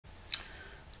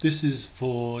This is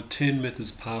for 10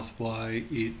 methods pathway.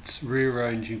 It's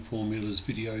Rearranging Formulas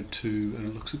video 2 and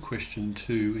it looks at question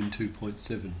 2 in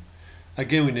 2.7.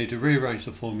 Again, we need to rearrange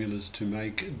the formulas to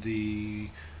make the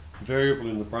variable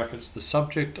in the brackets the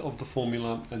subject of the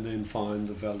formula and then find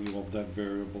the value of that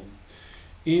variable.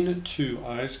 In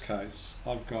 2a's case,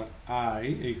 I've got a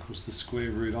equals the square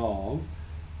root of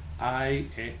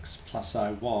ax plus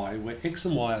ay, where x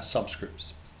and y are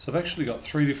subscripts. So I've actually got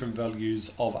three different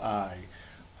values of a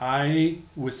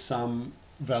with some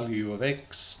value of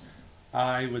x,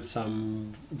 a with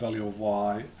some value of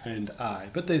y, and a.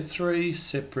 But they're three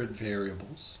separate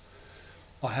variables.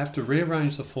 I have to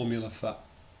rearrange the formula for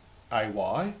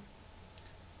ay.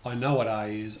 I know what a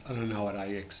is and I know what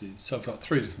ax is. So I've got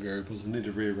three different variables. I need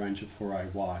to rearrange it for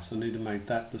ay. So I need to make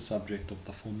that the subject of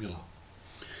the formula.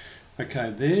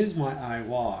 Okay, there's my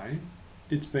ay.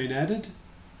 It's been added.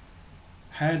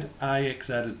 Had ax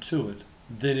added to it,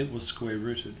 then it was square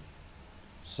rooted.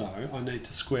 So I need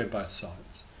to square both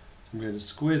sides. I'm going to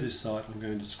square this side, I'm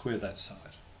going to square that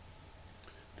side.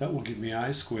 That will give me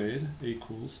a squared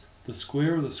equals the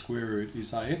square of the square root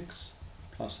is ax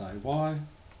plus ay.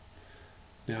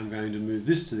 Now I'm going to move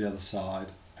this to the other side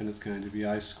and it's going to be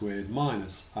a squared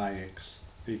minus ax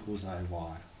equals ay.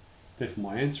 Therefore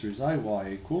my answer is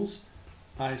ay equals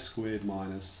a squared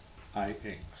minus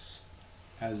ax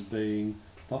as being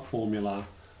the formula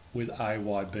with ay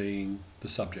being the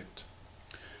subject.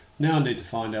 Now I need to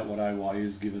find out what ay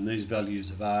is given these values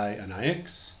of a and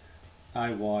ax.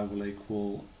 Ay will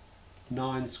equal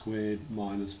 9 squared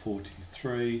minus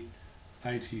 43,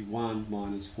 81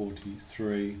 minus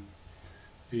 43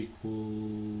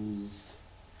 equals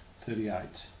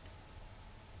 38.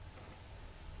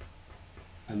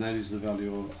 And that is the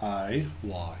value of ay.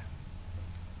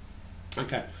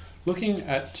 Okay, looking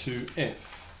at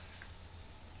 2f.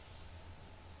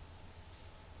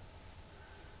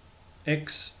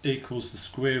 X equals the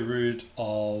square root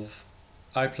of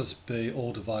a plus b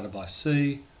all divided by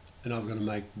c, and I'm going to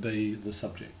make b the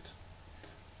subject.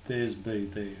 There's b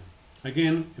there.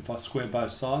 Again, if I square both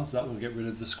sides, that will get rid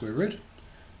of the square root.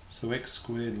 So x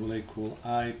squared will equal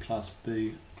a plus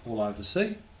b all over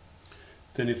c.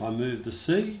 Then if I move the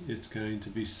c, it's going to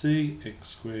be c x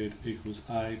squared equals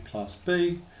a plus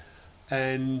b.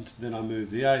 And then I move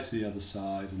the a to the other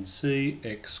side, and c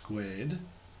x squared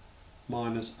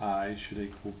minus a should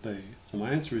equal b. So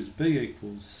my answer is b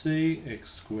equals c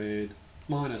x squared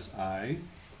minus a.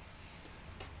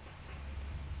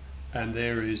 And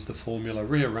there is the formula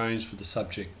rearranged for the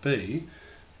subject b.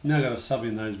 Now I've got to sub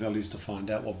in those values to find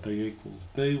out what b equals.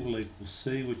 b will equal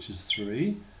c, which is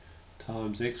 3,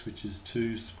 times x, which is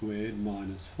 2 squared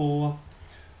minus 4.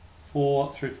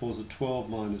 3 fours are 12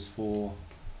 minus 4.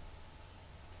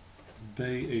 b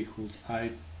equals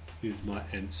 8 is my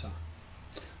answer.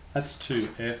 That's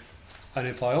 2f. And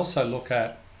if I also look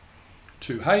at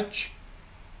 2h,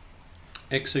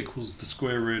 x equals the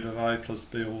square root of a plus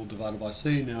b all divided by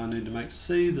c. Now I need to make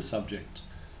c the subject.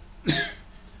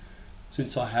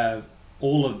 Since I have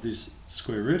all of this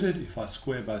square rooted, if I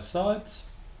square both sides,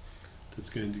 that's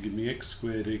going to give me x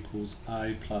squared equals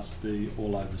a plus b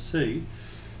all over c.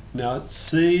 Now it's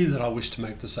c that I wish to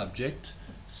make the subject.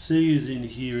 C is in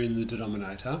here in the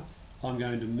denominator. I'm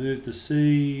going to move the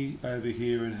c over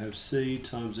here and have c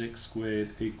times x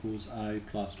squared equals a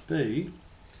plus b.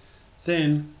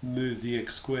 Then move the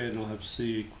x squared and I'll have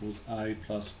c equals a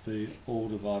plus b all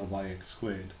divided by x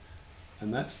squared.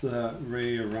 And that's the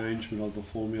rearrangement of the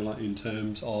formula in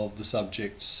terms of the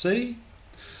subject c.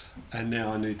 And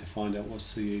now I need to find out what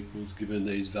c equals given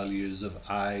these values of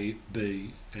a,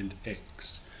 b and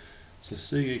x. So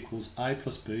c equals a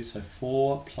plus b, so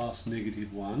 4 plus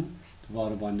negative 1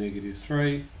 divided by negative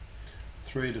 3.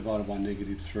 3 divided by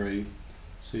negative 3,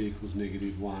 c equals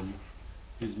negative 1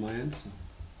 is my answer.